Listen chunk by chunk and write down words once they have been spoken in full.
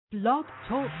Blog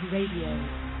Talk Radio.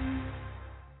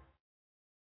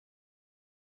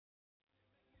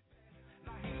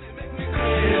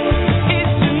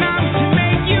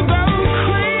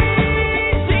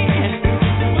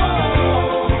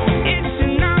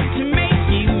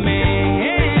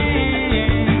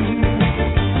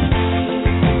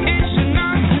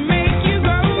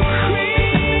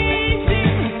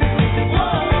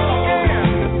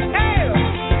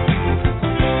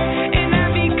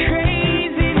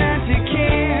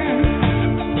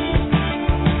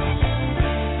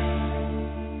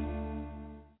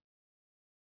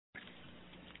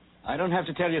 I don't have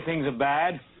to tell you things are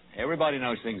bad. Everybody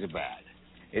knows things are bad.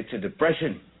 It's a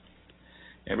depression.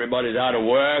 Everybody's out of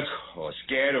work or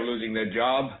scared of losing their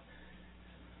job.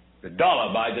 The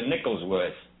dollar buys a nickel's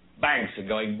worth. Banks are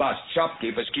going bust.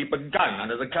 Shopkeepers keep a gun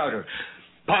under the counter.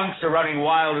 Punks are running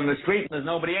wild in the street, and there's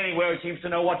nobody anywhere who seems to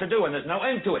know what to do, and there's no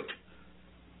end to it.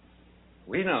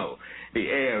 We know the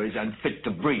air is unfit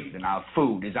to breathe, and our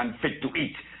food is unfit to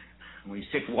eat. We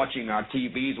sit watching our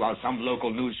TVs while some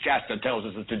local newscaster tells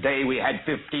us that today we had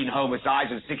 15 homicides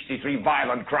and 63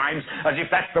 violent crimes, as if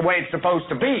that's the way it's supposed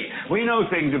to be. We know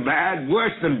things are bad,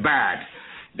 worse than bad.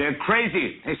 They're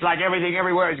crazy. It's like everything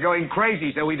everywhere is going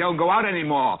crazy, so we don't go out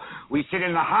anymore. We sit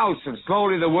in the house, and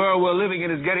slowly the world we're living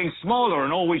in is getting smaller,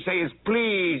 and all we say is,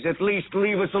 please, at least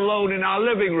leave us alone in our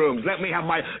living rooms. Let me have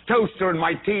my toaster and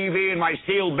my TV and my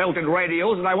steel-belted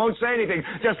radios, and I won't say anything.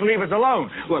 Just leave us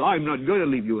alone. Well, I'm not going to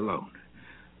leave you alone.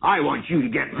 I want you to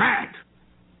get mad.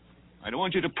 I don't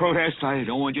want you to protest. I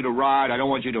don't want you to riot. I don't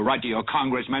want you to write to your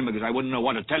congressman because I wouldn't know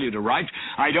what to tell you to write.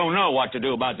 I don't know what to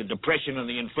do about the depression and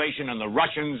the inflation and the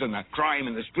Russians and the crime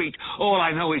in the street. All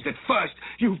I know is that first,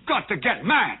 you've got to get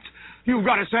mad. You've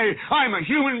got to say, I'm a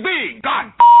human being.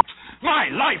 God, my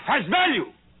life has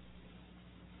value.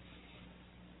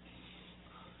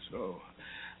 So,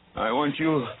 I want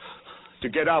you to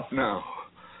get up now.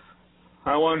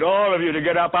 I want all of you to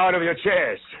get up out of your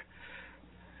chairs.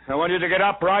 I want you to get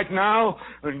up right now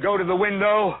and go to the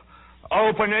window,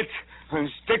 open it, and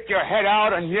stick your head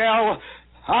out and yell,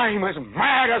 I'm as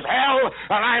mad as hell,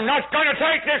 and I'm not going to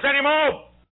take this anymore!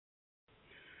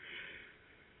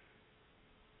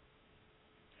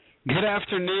 Good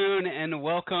afternoon, and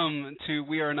welcome to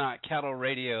We Are Not Cattle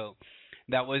Radio.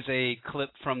 That was a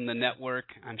clip from the network.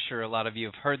 I'm sure a lot of you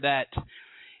have heard that.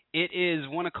 It is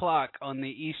 1 o'clock on the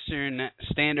Eastern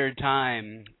Standard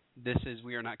Time. This is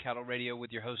We Are Not Cattle Radio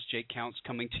with your host, Jake Counts,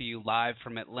 coming to you live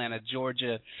from Atlanta,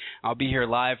 Georgia. I'll be here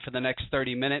live for the next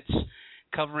 30 minutes,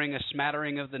 covering a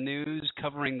smattering of the news,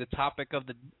 covering the topic of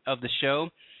the show.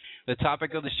 The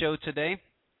topic of the show today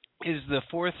is the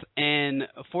Fourth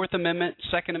Amendment,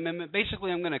 Second Amendment.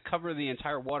 Basically, I'm going to cover the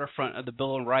entire waterfront of the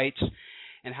Bill of Rights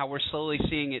and how we're slowly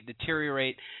seeing it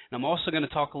deteriorate. And I'm also going to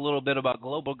talk a little bit about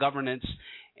global governance.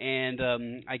 And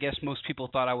I guess most people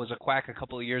thought I was a quack a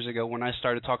couple of years ago when I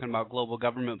started talking about global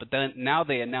government, but then now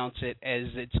they announce it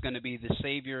as it's going to be the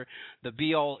savior, the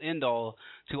be-all, end-all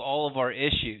to all of our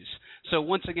issues. So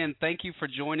once again, thank you for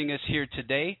joining us here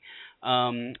today.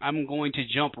 I'm going to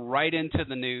jump right into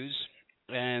the news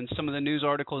and some of the news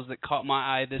articles that caught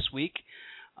my eye this week.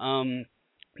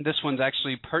 This one's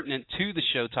actually pertinent to the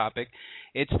show topic.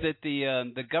 It's that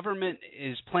the government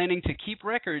is planning to keep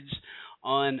records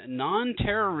on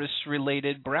non-terrorist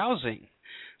related browsing.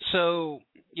 So,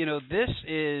 this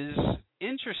is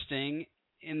interesting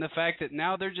in the fact that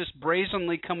now they're just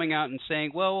brazenly coming out and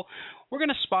saying, well, we're going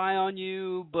to spy on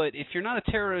you, but if you're not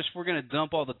a terrorist, we're going to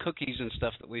dump all the cookies and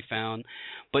stuff that we found.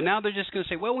 But now they're just going to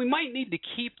say, well, we might need to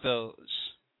keep those,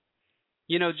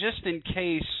 just in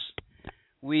case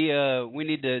we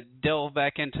need to delve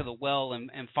back into the well and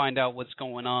find out what's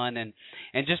going on. And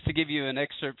just to give you an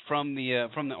excerpt from the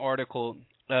article,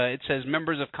 it says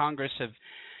members of Congress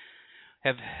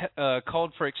have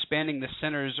called for expanding the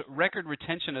center's record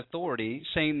retention authority,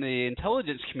 saying the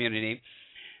intelligence community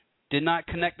did not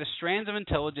connect the strands of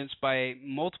intelligence by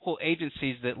multiple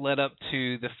agencies that led up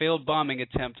to the failed bombing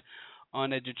attempt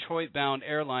on a Detroit-bound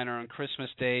airliner on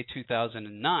Christmas Day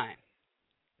 2009.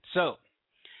 So,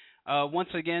 once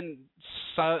again,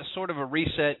 sort of a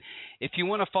reset. If you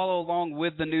want to follow along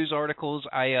with the news articles,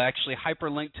 I actually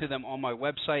hyperlink to them on my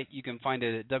website. You can find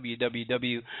it at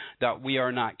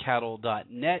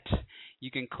www.wearenotcattle.net. You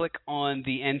can click on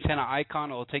the antenna icon.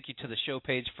 It will take you to the show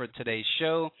page for today's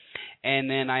show. And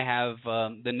then I have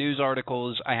the news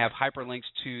articles. I have hyperlinks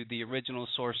to the original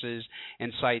sources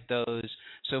and cite those.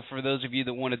 So for those of you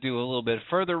that want to do a little bit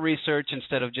further research,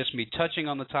 instead of just me touching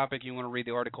on the topic, you want to read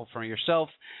the article for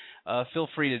yourself, feel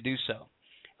free to do so.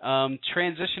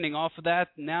 Transitioning off of that,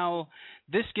 now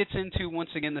this gets into, once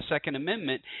again, the Second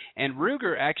Amendment, and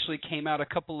Ruger actually came out a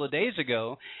couple of days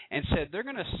ago and said they're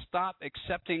going to stop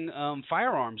accepting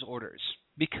firearms orders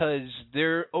because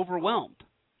they're overwhelmed,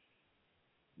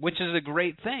 which is a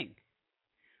great thing.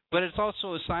 But it's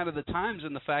also a sign of the times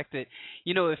in the fact that,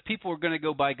 if people are going to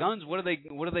go buy guns, what are they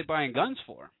buying guns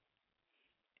for?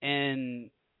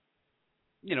 And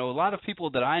a lot of people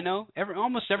that I know,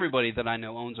 almost everybody that I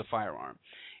know owns a firearm.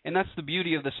 And that's the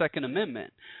beauty of the Second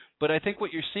Amendment. But I think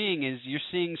what you're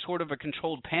seeing sort of a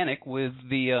controlled panic with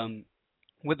the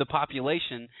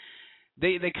population.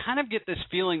 They kind of get this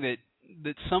feeling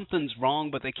that something's wrong,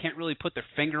 but they can't really put their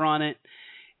finger on it.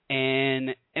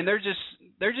 And they're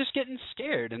just getting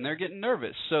scared and they're getting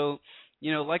nervous. So,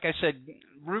 like I said,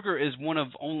 Ruger is one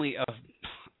of only a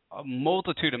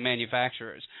multitude of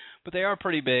manufacturers, but they are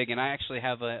pretty big, and I actually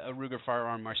have a Ruger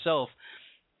firearm myself,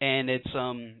 and it's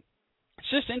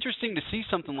just interesting to see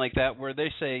something like that where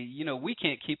they say, we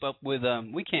can't keep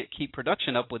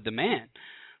production up with demand.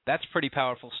 That's pretty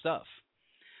powerful stuff.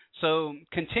 So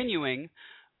continuing,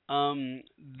 once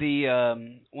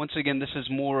again, this is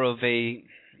more of a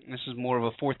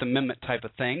Fourth Amendment type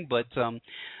of thing, but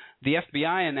the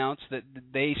FBI announced that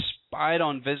they spied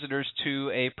on visitors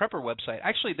to a prepper website.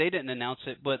 Actually, they didn't announce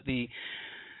it, but the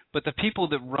people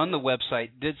that run the website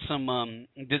did some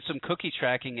cookie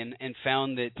tracking and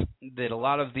found that a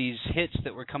lot of these hits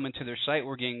that were coming to their site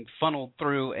were getting funneled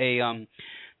through a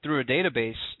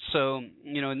database. So,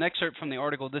 an excerpt from the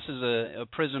article. This is a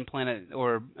Prison Planet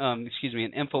an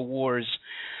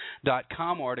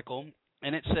Infowars.com article,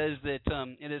 and it says that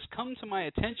it has come to my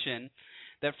attention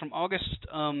that from August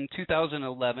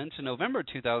 2011 to November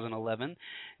 2011,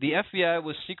 the FBI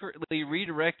was secretly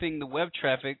redirecting the web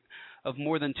traffic of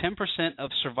more than 10%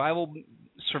 of Survival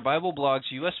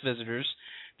Blog's U.S. visitors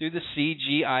through the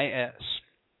CGIS.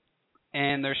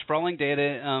 And their sprawling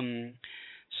data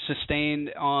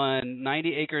sustained on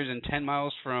 90 acres and 10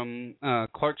 miles from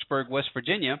Clarksburg, West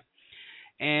Virginia.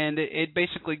 And it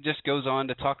basically just goes on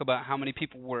to talk about how many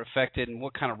people were affected and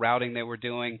what kind of routing they were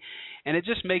doing, and it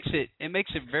just makes it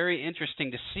very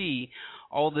interesting to see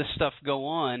all this stuff go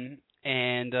on,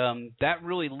 and that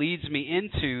really leads me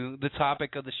into the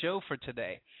topic of the show for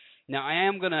today. Now, I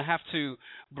am going to have to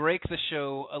break the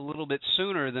show a little bit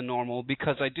sooner than normal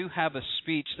because I do have a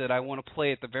speech that I want to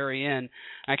play at the very end.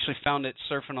 I actually found it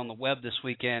surfing on the web this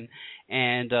weekend,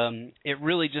 and it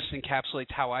really just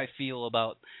encapsulates how I feel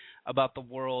about the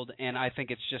world, and I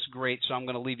think it's just great, so I'm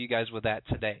going to leave you guys with that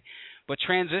today. But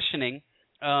transitioning,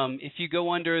 if you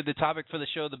go under the topic for the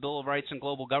show, the Bill of Rights and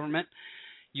Global Government,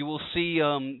 you will see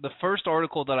the first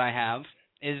article that I have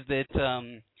is that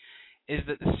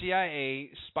the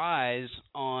CIA spies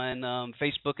on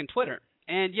Facebook and Twitter.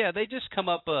 And yeah, they just come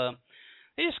out and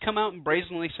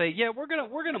brazenly say, yeah, we're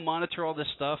gonna monitor all this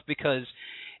stuff because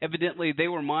evidently they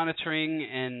were monitoring,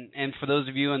 and for those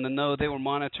of you in the know, they were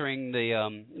monitoring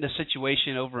the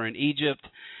situation over in Egypt.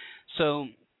 So,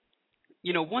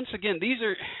 once again, these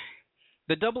are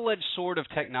the double-edged sword of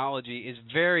technology is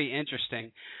very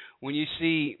interesting when you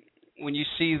see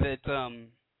that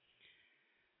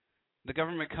the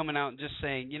government coming out and just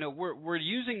saying, we're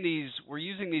using these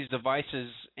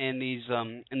devices and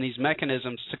these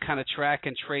mechanisms to kind of track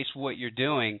and trace what you're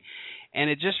doing, and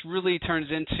it just really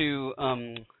turns into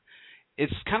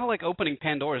it's kind of like opening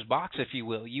Pandora's box, if you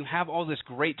will. You have all this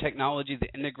great technology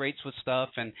that integrates with stuff,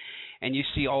 and you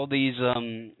see all these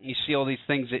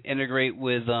things that integrate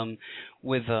with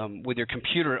your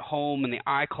computer at home and the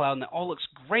iCloud, and it all looks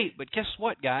great. But guess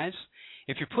what, guys?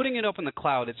 If you're putting it up in the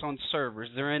cloud, it's on servers.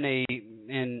 They're in a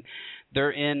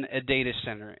data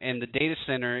center, and the data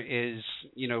center is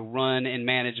run and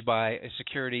managed by a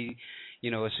security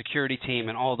team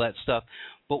and all that stuff.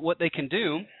 But what they can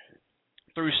do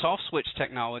through soft switch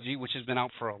technology, which has been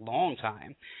out for a long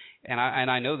time, and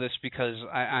I know this because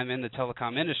I'm in the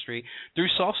telecom industry, through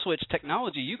soft switch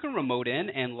technology, you can remote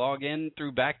in and log in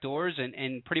through back doors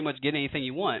and pretty much get anything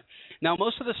you want. Now,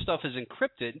 most of this stuff is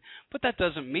encrypted, but that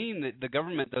doesn't mean that the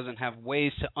government doesn't have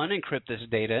ways to unencrypt this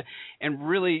data and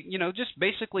really, just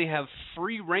basically have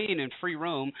free reign and free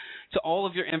roam to all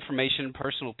of your information,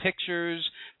 personal pictures,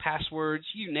 passwords,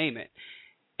 you name it.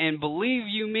 And believe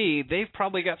you me, they've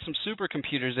probably got some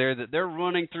supercomputers there that they're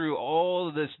running through all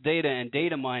of this data and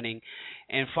data mining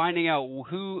and finding out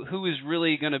who is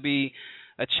really going to be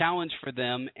a challenge for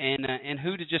them and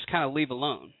who to just kind of leave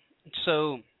alone.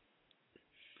 So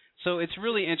So it's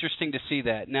really interesting to see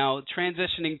that. Now,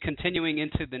 continuing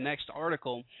into the next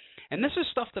article, and this is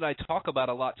stuff that I talk about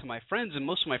a lot to my friends, and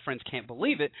most of my friends can't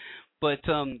believe it, but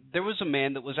there was a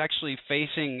man that was actually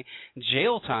facing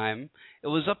jail time. It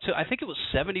was up to, I think it was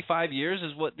 75 years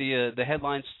is what the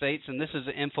headline states, and this is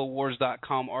an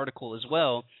Infowars.com article as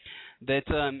well, that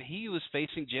he was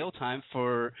facing jail time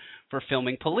for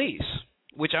filming police,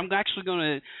 which I'm actually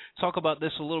going to talk about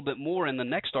this a little bit more in the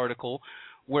next article,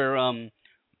 where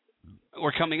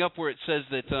or coming up, where it says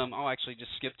that I'll actually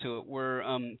just skip to it, where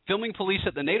filming police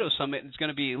at the NATO summit is going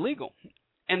to be illegal.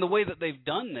 And the way that they've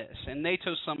done this, and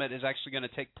NATO summit is actually going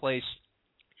to take place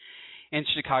in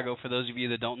Chicago, for those of you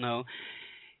that don't know,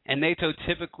 and NATO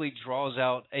typically draws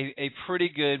out a pretty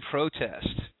good protest.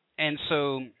 And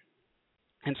so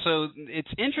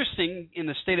it's interesting in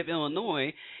the state of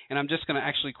Illinois, and I'm just going to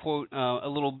actually quote a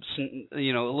little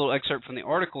excerpt from the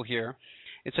article here.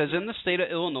 It says, in the state of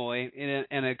Illinois,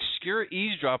 an obscure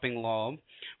eavesdropping law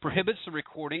prohibits the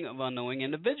recording of unknowing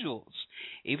individuals.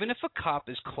 Even if a cop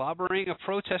is clobbering a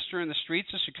protester in the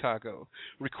streets of Chicago,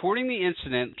 recording the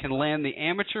incident can land the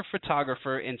amateur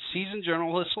photographer and seasoned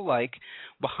journalists alike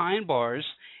behind bars,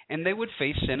 and they would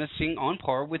face sentencing on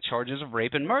par with charges of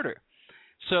rape and murder.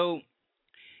 So,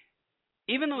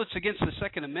 even though it's against the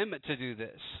Second Amendment to do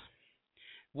this,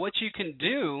 what you can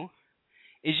do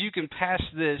is you can pass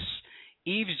this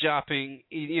eavesdropping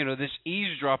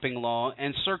law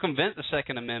and circumvent the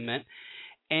Second Amendment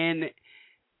and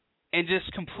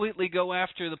just completely go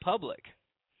after the public.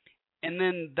 And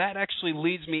then that actually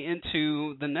leads me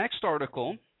into the next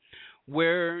article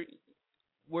where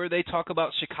they talk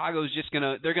about Chicago's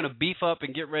they're gonna beef up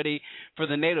and get ready for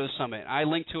the NATO summit. I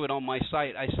linked to it on my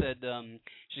site. I said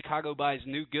Chicago buys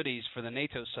new goodies for the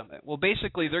NATO summit. Well,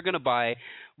 basically they're going to buy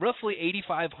roughly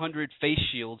 8,500 face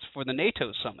shields for the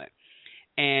NATO summit.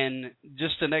 And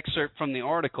just an excerpt from the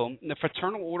article, the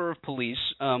Fraternal Order of Police,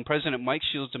 President Mike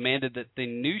Shields demanded that the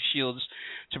new shields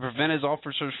to prevent his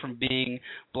officers from being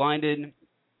blinded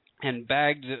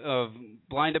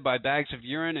by bags of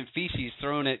urine and feces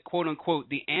thrown at quote-unquote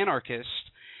the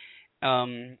anarchists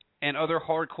and other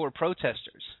hardcore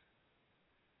protesters.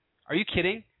 Are you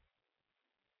kidding?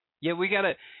 Yeah, we got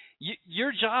to...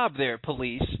 Your job there,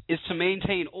 police, is to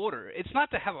maintain order. It's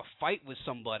not to have a fight with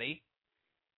somebody.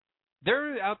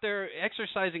 They're out there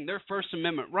exercising their First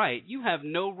Amendment right. You have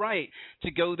no right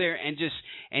to go there and just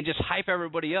hype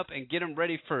everybody up and get them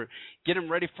ready for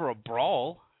a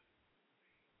brawl.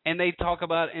 And they talk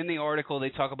about in the article,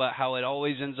 they talk about how it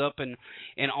always ends up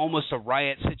in almost a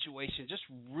riot situation, just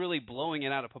really blowing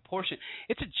it out of proportion.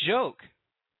 It's a joke.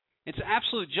 It's an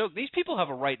absolute joke. These people have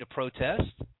a right to protest.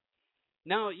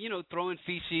 Now, throwing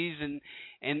feces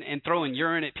and throwing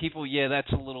urine at people, yeah,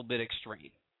 that's a little bit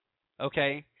extreme.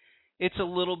 Okay? It's a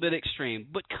little bit extreme.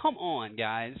 But come on,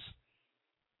 guys.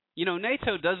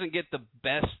 NATO doesn't get the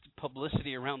best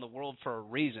publicity around the world for a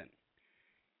reason.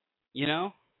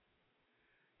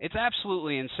 It's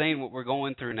absolutely insane what we're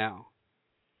going through now.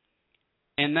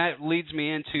 And that leads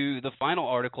me into the final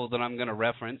article that I'm going to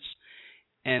reference.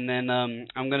 And then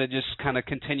I'm going to just kind of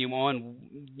continue on.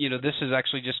 This is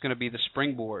actually just going to be the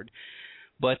springboard.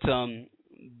 But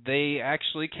they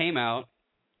actually came out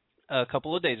a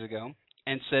couple of days ago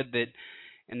and said that,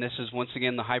 and this is once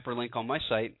again the hyperlink on my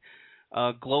site,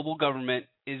 global government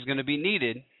is going to be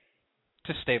needed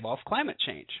to stave off climate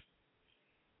change.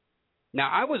 Now,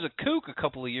 I was a kook a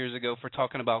couple of years ago for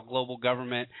talking about global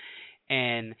government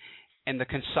and the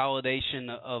consolidation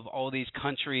of all these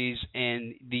countries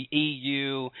and the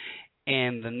EU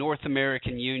and the North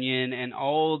American Union and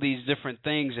all these different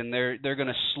things, and they're going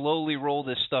to slowly roll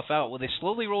this stuff out. Well, they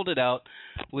slowly rolled it out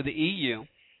with the EU.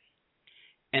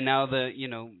 And now you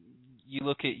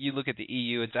look at the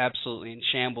EU, it's absolutely in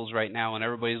shambles right now, and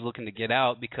everybody's looking to get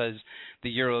out because the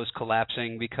euro is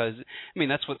collapsing. Because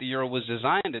that's what the euro was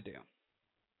designed to do.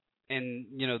 And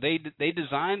they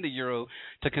designed the euro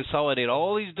to consolidate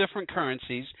all these different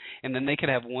currencies, and then they could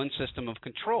have one system of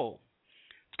control.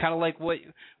 It's kind of like what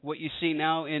you see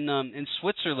now in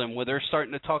Switzerland, where they're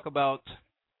starting to talk about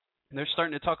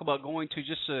going to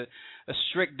just a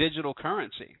strict digital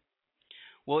currency.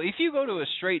 Well, if you go to a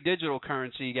straight digital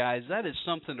currency, guys, that is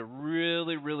something to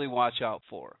really, really watch out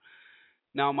for.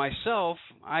 Now, myself,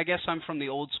 I guess I'm from the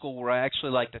old school where I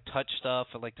actually like to touch stuff.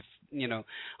 I like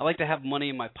to have money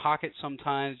in my pocket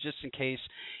sometimes just in case,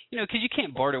 because you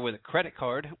can't barter with a credit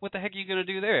card. What the heck are you going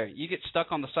to do there? You get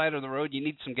stuck on the side of the road, you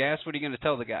need some gas. What are you going to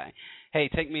tell the guy? Hey,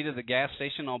 take me to the gas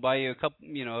station. I'll buy you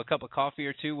a cup of coffee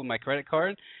or two with my credit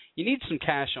card. You need some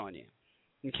cash on you.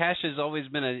 And cash has always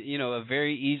been a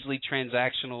very easily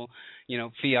transactional,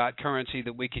 fiat currency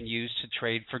that we can use to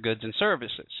trade for goods and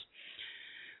services.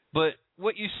 But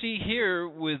what you see here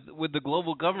with the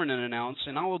global government announced,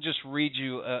 and I will just read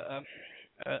you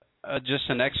just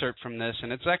an excerpt from this,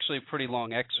 and it's actually a pretty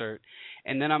long excerpt,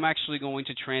 and then I'm actually going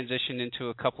to transition into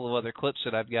a couple of other clips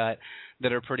that I've got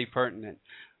that are pretty pertinent.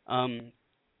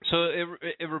 So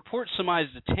it report surmised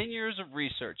the 10 years of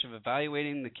research of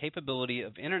evaluating the capability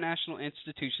of international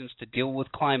institutions to deal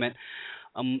with climate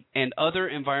and other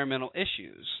environmental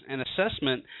issues, an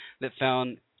assessment that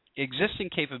found existing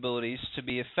capabilities to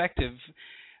be effective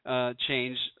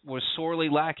change was sorely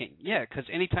lacking. Yeah, because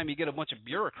anytime you get a bunch of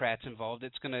bureaucrats involved,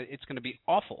 it's gonna be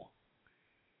awful.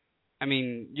 I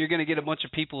mean, you're gonna get a bunch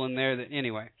of people in there that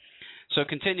anyway. So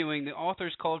continuing, the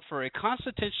authors called for a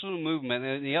constitutional movement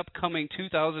in the upcoming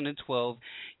 2012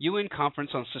 UN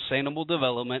Conference on Sustainable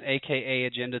Development, a.k.a.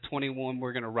 Agenda 21.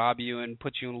 We're going to rob you and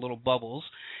put you in little bubbles,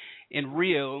 in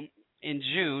Rio in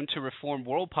June to reform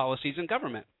world policies and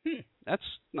government. That's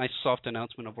a nice soft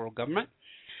announcement of world government.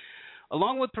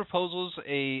 Along with proposals,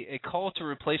 a call to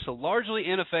replace a largely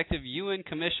ineffective UN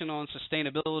Commission on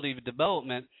Sustainability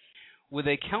Development with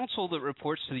a council that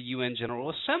reports to the UN General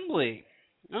Assembly.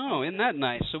 Oh, isn't that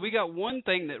nice? So we got one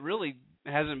thing that really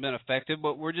hasn't been effective,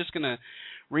 but we're just going to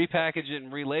repackage it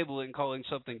and relabel it and call it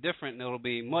something different, and it'll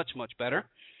be much, much better.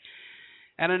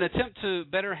 And an attempt to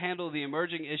better handle the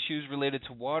emerging issues related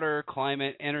to water,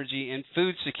 climate, energy, and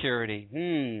food security.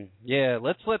 Yeah,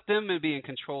 let's let them be in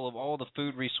control of all the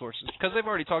food resources, because they've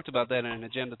already talked about that in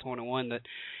Agenda 21, that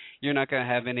you're not going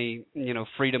to have any,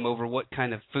 freedom over what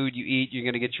kind of food you eat. You're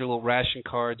going to get your little ration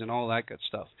cards and all that good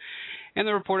stuff. And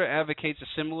the reporter advocates a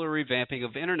similar revamping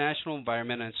of international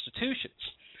environmental institutions.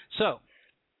 So,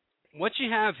 what you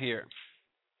have here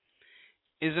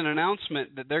is an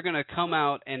announcement that they're going to come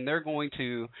out and they're going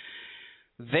to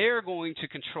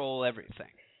control everything.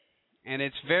 And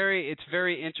it's very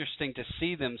interesting to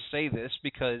see them say this,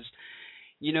 because,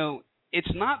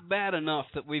 it's not bad enough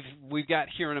that we've got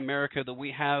here in America that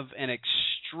we have an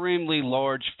extremely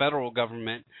large federal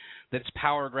government that's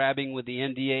power grabbing with the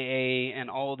NDAA and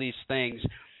all these things.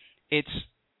 It's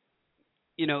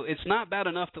not bad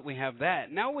enough that we have that.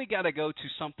 Now we got to go to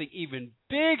something even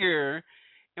bigger,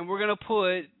 and we're going to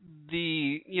put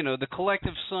the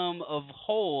collective sum of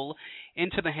whole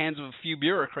into the hands of a few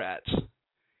bureaucrats,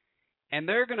 and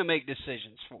they're going to make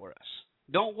decisions for us.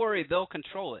 Don't worry, they'll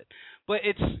control it. But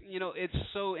it's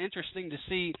so interesting to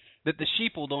see that the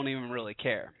sheeple don't even really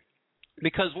care,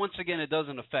 because once again, it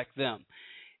doesn't affect them.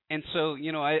 And so,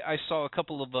 I saw a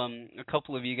couple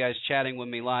of you guys chatting with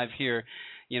me live here,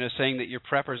 saying that you're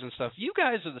preppers and stuff. You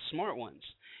guys are the smart ones.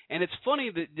 And it's funny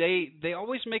that they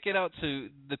always make it out to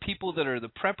the people that are the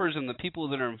preppers and the people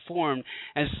that are informed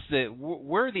as that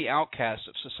we're the outcasts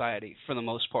of society for the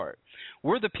most part.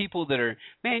 We're the people that are,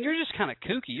 man, you're just kind of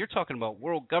kooky. You're talking about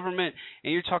world government,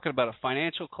 and you're talking about a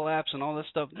financial collapse and all this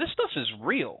stuff. This stuff is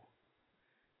real.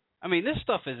 I mean, this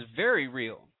stuff is very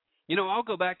real. I'll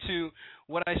go back to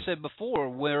what I said before,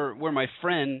 where my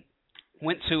friend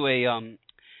went to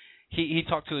he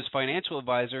talked to his financial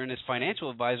advisor, and his financial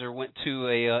advisor went to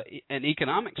an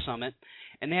economic summit,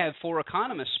 and they had 4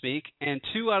 economists speak, and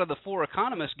 2 out of the 4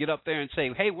 economists get up there and say,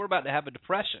 hey, we're about to have a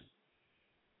depression.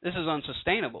 This is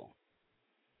unsustainable.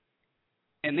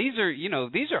 And these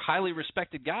are highly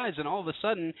respected guys, and all of a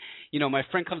sudden, my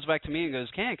friend comes back to me and goes,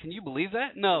 can you believe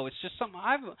that? No, it's just something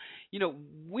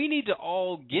we need to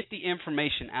all get the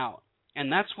information out. And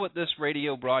that's what this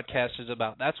radio broadcast is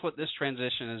about. That's what this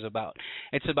transition is about.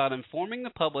 It's about informing the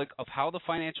public of how the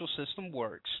financial system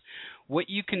works, what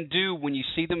you can do when you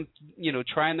see them,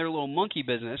 trying their little monkey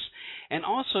business, and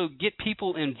also get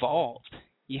people involved.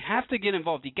 You have to get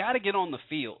involved. You got to get on the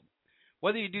field.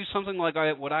 Whether you do something like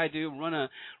what I do,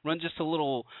 run just a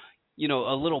little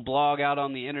blog out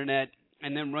on the internet,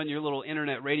 and then run your little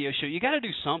internet radio show. You got to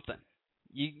do something.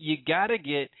 You got to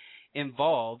get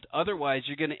involved. Otherwise,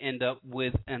 you're going to end up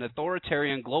with an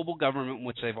authoritarian global government,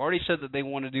 which they've already said that they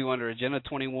want to do under Agenda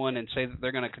 21, and say that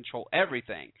they're going to control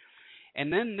everything.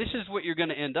 And then this is what you're going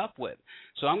to end up with.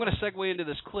 So I'm going to segue into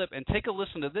this clip and take a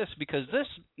listen to this, because this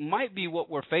might be what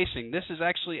we're facing. This is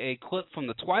actually a clip from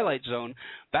the Twilight Zone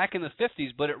back in the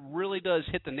 50s, but it really does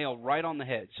hit the nail right on the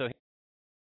head. So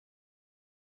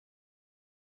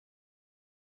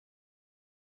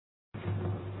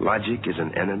logic is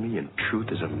an enemy and truth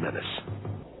is a menace.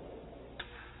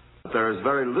 There is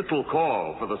very little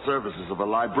call for the services of a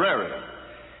librarian.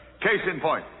 Case in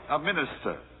point, a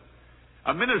minister.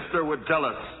 A minister would tell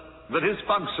us that his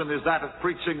function is that of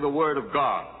preaching the Word of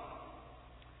God.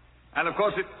 And of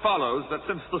course it follows that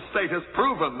since the state has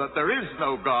proven that there is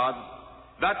no God,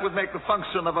 that would make the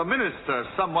function of a minister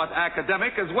somewhat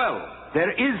academic as well.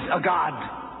 There is a God.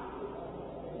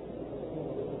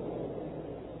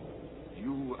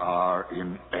 are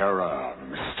in error,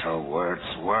 Mr.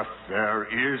 Wordsworth. There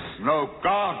is no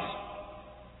God.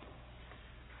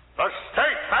 The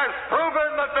state has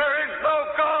proven that there is no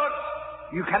God.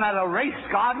 You cannot erase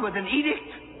God with an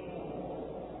edict.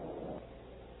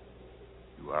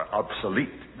 You are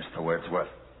obsolete, Mr. Wordsworth.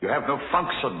 You have no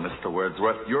function, Mr.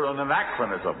 Wordsworth. You're an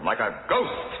anachronism, like a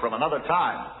ghost from another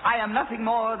time. I am nothing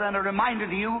more than a reminder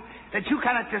to you that you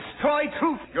cannot destroy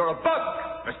truth. You're a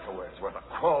bug, Mr. Wordsworth, a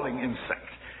crawling insect,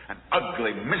 an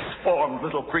ugly, misformed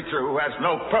little creature who has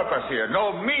no purpose here,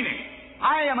 no meaning.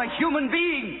 I am a human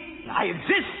being. I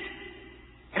exist.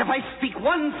 And if I speak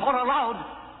one thought aloud,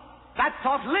 that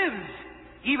thought lives,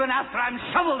 even after I'm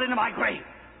shoveled into my grave.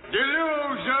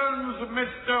 Delusions,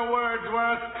 Mr.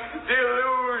 Wordsworth.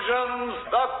 Delusions.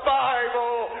 The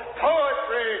Bible,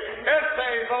 poetry,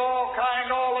 essays,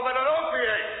 all of it an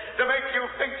opiate to make you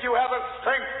think you have a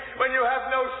strength when you have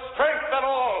no strength at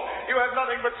all. You have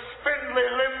nothing but spindly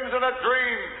limbs and a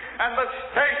dream, and the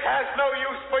state has no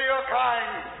use for your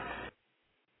kind.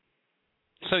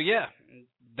 So yeah,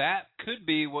 that could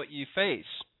be what you face,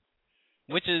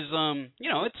 which is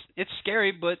it's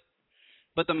scary, but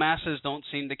the masses don't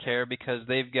seem to care because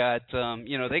they've got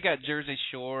they got Jersey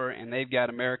Shore and they've got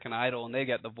American Idol and they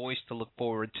got The Voice to look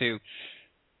forward to,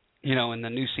 in the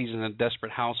new season of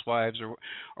Desperate Housewives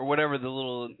or whatever the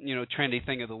little trendy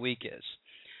thing of the week is.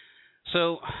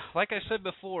 So, like I said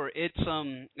before, it's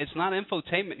not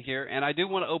infotainment here, and I do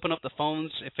want to open up the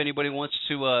phones if anybody wants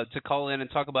to call in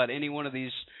and talk about any one of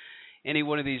these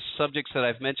subjects that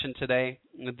I've mentioned today.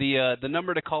 The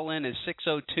number to call in is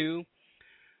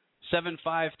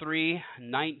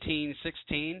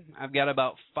 602-753-1916. I've got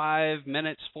about 4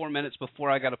 minutes before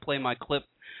I got to play my clip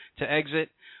to exit.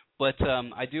 But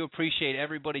I do appreciate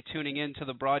everybody tuning in to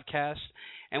the broadcast.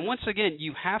 And once again,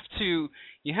 you have to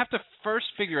first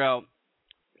figure out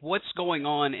what's going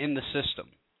on in the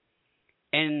system.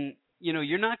 And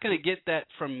you're not going to get that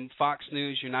from Fox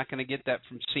News. You're not going to get that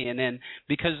from CNN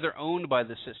because they're owned by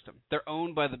the system. They're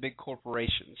owned by the big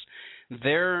corporations.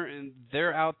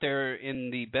 They're out there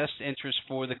in the best interest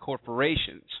for the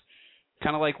corporations.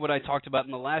 Kind of like what I talked about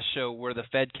in the last show where the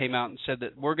Fed came out and said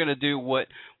that we're going to do what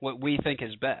we think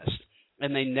is best.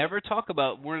 And they never talk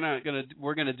about we're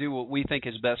going to do what we think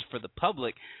is best for the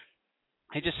public.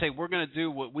 They just say we're going to do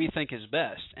what we think is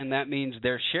best, and that means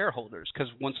they're shareholders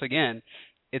because once again,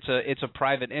 it's a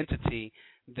private entity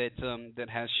that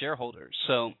has shareholders.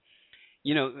 So,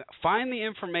 find the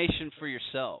information for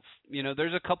yourself.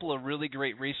 There's a couple of really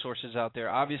great resources out there.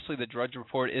 Obviously, the Drudge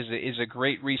Report is a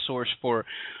great resource for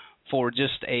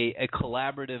just a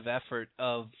collaborative effort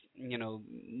of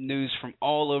news from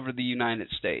all over the United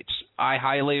States. I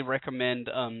highly recommend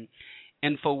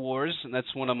InfoWars, and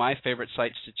that's one of my favorite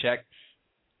sites to check.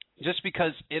 Just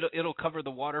because it'll cover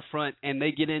the waterfront and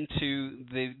they get into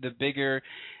the bigger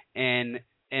and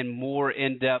more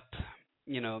in-depth,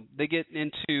 they get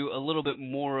into a little bit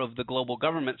more of the global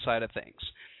government side of things.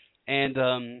 And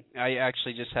I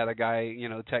actually just had a guy,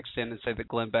 text in and say that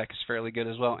Glenn Beck is fairly good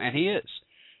as well, and he is.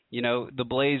 The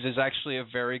Blaze is actually a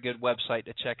very good website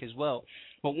to check as well.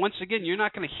 But once again, you're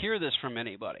not going to hear this from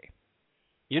anybody.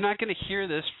 You're not going to hear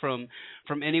this from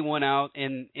anyone out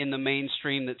in the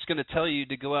mainstream that's going to tell you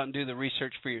to go out and do the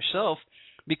research for yourself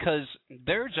because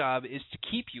their job is to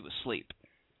keep you asleep.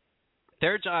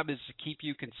 Their job is to keep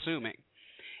you consuming.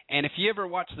 And if you ever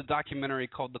watch the documentary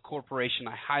called The Corporation,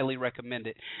 I highly recommend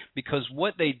it because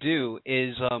what they do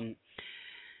is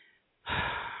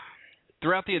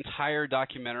throughout the entire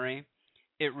documentary,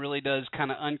 it really does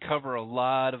kind of uncover a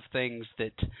lot of things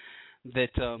that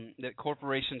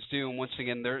corporations do, and once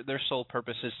again, their sole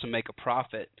purpose is to make a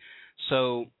profit.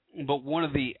 So, but one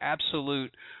of the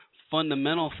absolute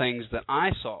fundamental things that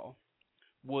I saw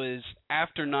was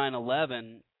after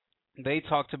 9/11, they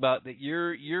talked about that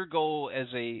your goal as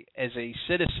a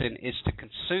citizen is to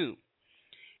consume,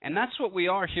 and that's what we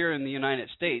are here in the United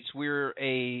States. We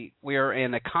are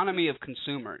an economy of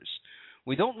consumers.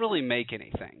 We don't really make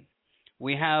anything.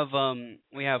 We have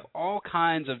all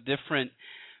kinds of different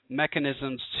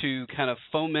mechanisms to kind of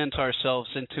foment ourselves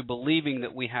into believing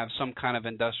that we have some kind of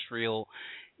industrial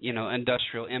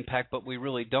impact, but we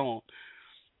really don't.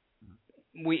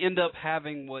 We end up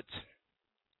having what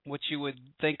you would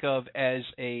think of as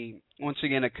once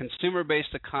again a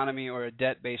consumer-based economy or a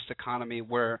debt-based economy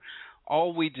where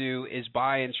all we do is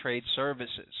buy and trade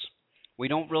services. We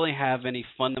don't really have any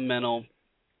fundamental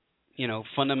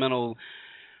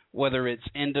whether it's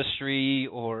industry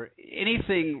or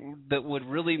anything that would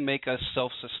really make us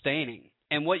self-sustaining.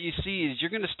 And what you see is you're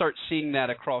going to start seeing that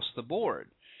across the board.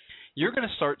 You're going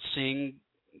to start seeing,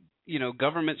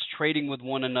 governments trading with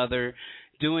one another,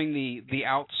 doing the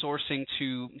outsourcing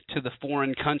to the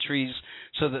foreign countries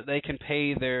so that they can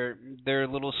pay their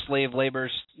little slave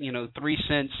laborers,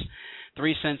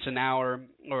 3 cents an hour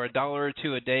or $1 or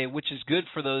 $2 a day, which is good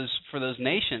for those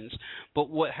nations. But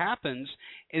what happens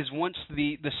is once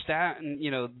the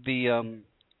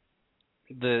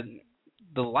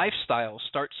lifestyle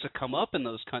starts to come up in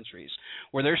those countries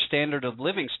where their standard of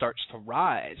living starts to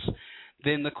rise,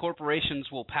 then the corporations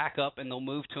will pack up and they'll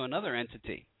move to another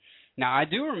entity. Now, I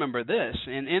do remember this,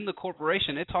 and in the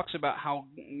corporation, it talks about how,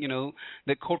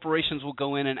 that corporations will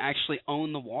go in and actually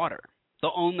own the water.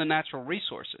 They'll own the natural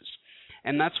resources.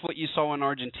 And that's what you saw in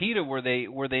Argentina, where they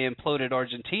imploded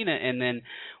Argentina, and then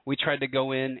we tried to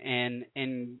go in and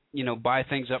buy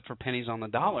things up for pennies on the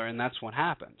dollar, and that's what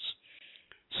happens.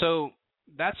 So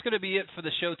that's going to be it for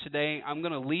the show today. I'm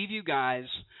going to leave you guys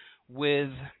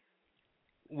with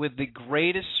the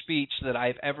greatest speech that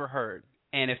I've ever heard.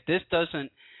 And if this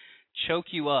doesn't choke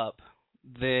you up,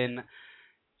 then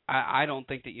I don't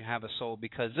think that you have a soul,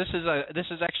 because this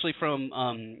is actually from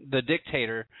The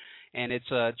Dictator, and it's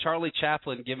Charlie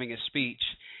Chaplin giving a speech.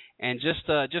 And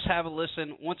just have a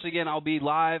listen. Once again, I'll be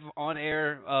live on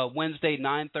air Wednesday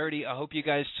 9:30. I hope you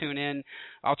guys tune in.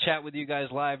 I'll chat with you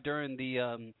guys live during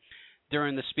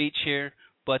the speech here.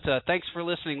 But thanks for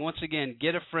listening. Once again,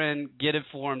 get a friend, get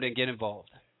informed, and get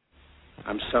involved.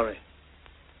 I'm sorry,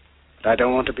 but I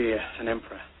don't want to be an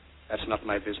emperor. That's not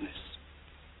my business.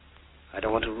 I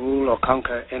don't want to rule or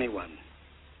conquer anyone.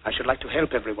 I should like to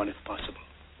help everyone if possible.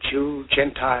 Jew,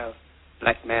 Gentile,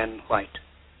 black man, white.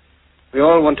 We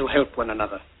all want to help one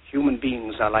another. Human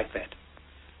beings are like that.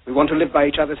 We want to live by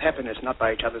each other's happiness, not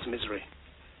by each other's misery.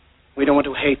 We don't want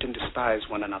to hate and despise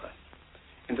one another.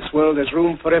 In this world there's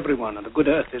room for everyone, and the good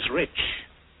earth is rich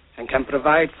and can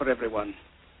provide for everyone.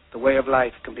 The way of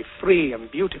life can be free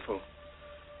and beautiful,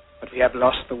 but we have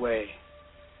lost the way.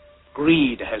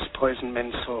 Greed has poisoned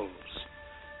men's souls,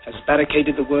 has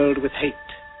barricaded the world with hate,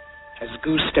 has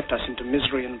goose-stepped us into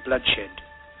misery and bloodshed.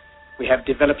 We have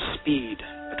developed speed,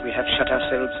 but we have shut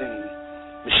ourselves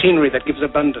in. Machinery that gives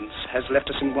abundance has left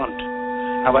us in want.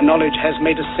 Our knowledge has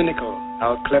made us cynical,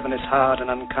 our cleverness hard and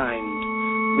unkind.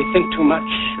 We think too much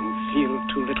and feel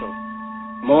too little.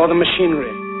 More than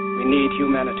machinery, we need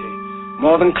humanity.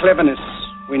 More than cleverness,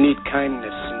 we need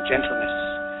kindness and gentleness.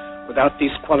 Without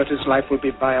these qualities, life will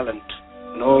be violent,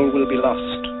 and all will be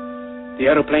lost. The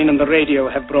aeroplane and the radio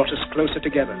have brought us closer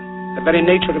together. The very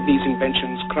nature of these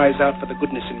inventions cries out for the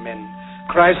goodness in men,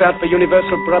 cries out for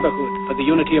universal brotherhood, for the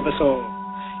unity of us all.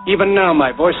 Even now,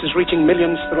 my voice is reaching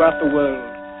millions throughout the world,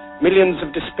 millions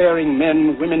of despairing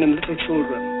men, women, and little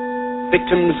children,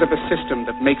 victims of a system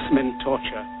that makes men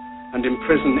torture and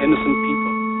imprison innocent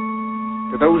people.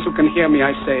 To those who can hear me,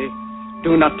 I say,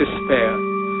 do not despair.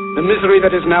 The misery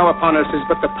that is now upon us is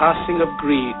but the passing of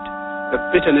greed, the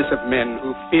bitterness of men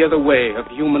who fear the way of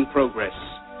human progress.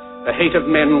 The hate of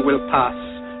men will pass,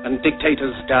 and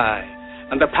dictators die,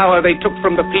 and the power they took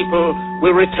from the people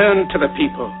will return to the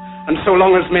people, and so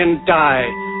long as men die,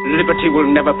 liberty will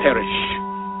never perish.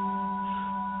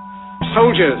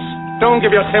 Soldiers, don't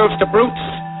give yourselves to brutes,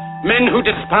 men who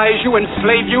despise you,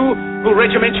 enslave you, who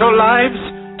regiment your lives,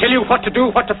 tell you what to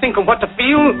do, what to think, and what to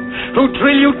feel, who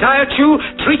drill you, diet you,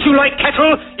 treat you like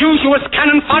cattle, use you as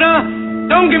cannon fodder.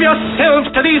 Don't give yourselves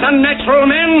to these unnatural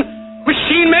men,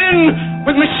 machine men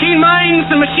with machine minds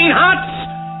and machine hearts.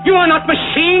 You are not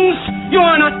machines, you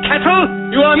are not cattle,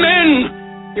 you are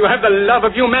men. You have the love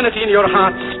of humanity in your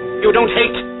hearts. You don't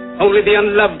hate, only the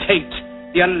unloved hate,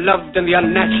 the unloved and the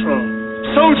unnatural.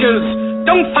 Soldiers,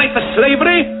 don't fight for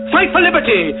slavery, fight for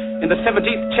liberty. In the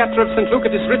 17th chapter of St. Luke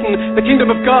it is written, the kingdom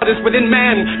of God is within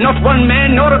man, not one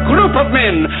man nor a group of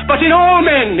men, but in all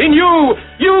men, in you.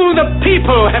 You, the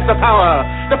people, have the power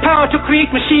to create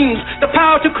machines, the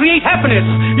power to create happiness.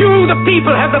 You, the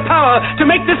people, have the power to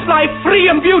make this life free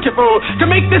and beautiful, to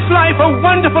make this life a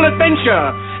wonderful adventure.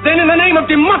 Then in the name of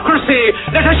democracy,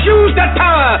 let us use that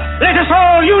power. Let us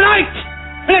all unite.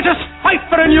 Let us fight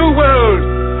for a new world,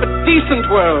 a decent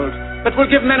world, that will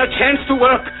give men a chance to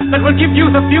work, that will give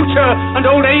youth a future and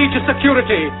old age a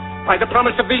security. By the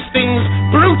promise of these things,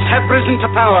 brutes have risen to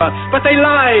power, but they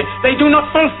lie. They do not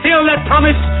fulfill that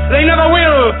promise. They never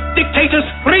will. Dictators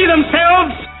free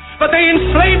themselves, but they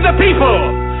enslave the people.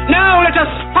 Now let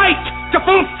us fight to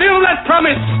fulfill that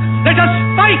promise. Let us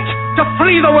fight to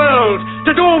free the world,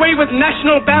 to do away with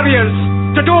national barriers,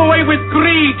 to do away with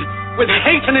greed, with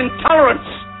hate and intolerance.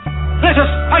 Let us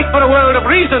fight for a world of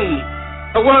reason,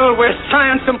 a world where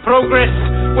science and progress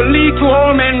will lead to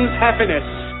all men's happiness.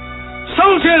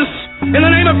 Soldiers, in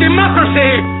the name of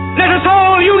democracy, let us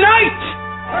all unite!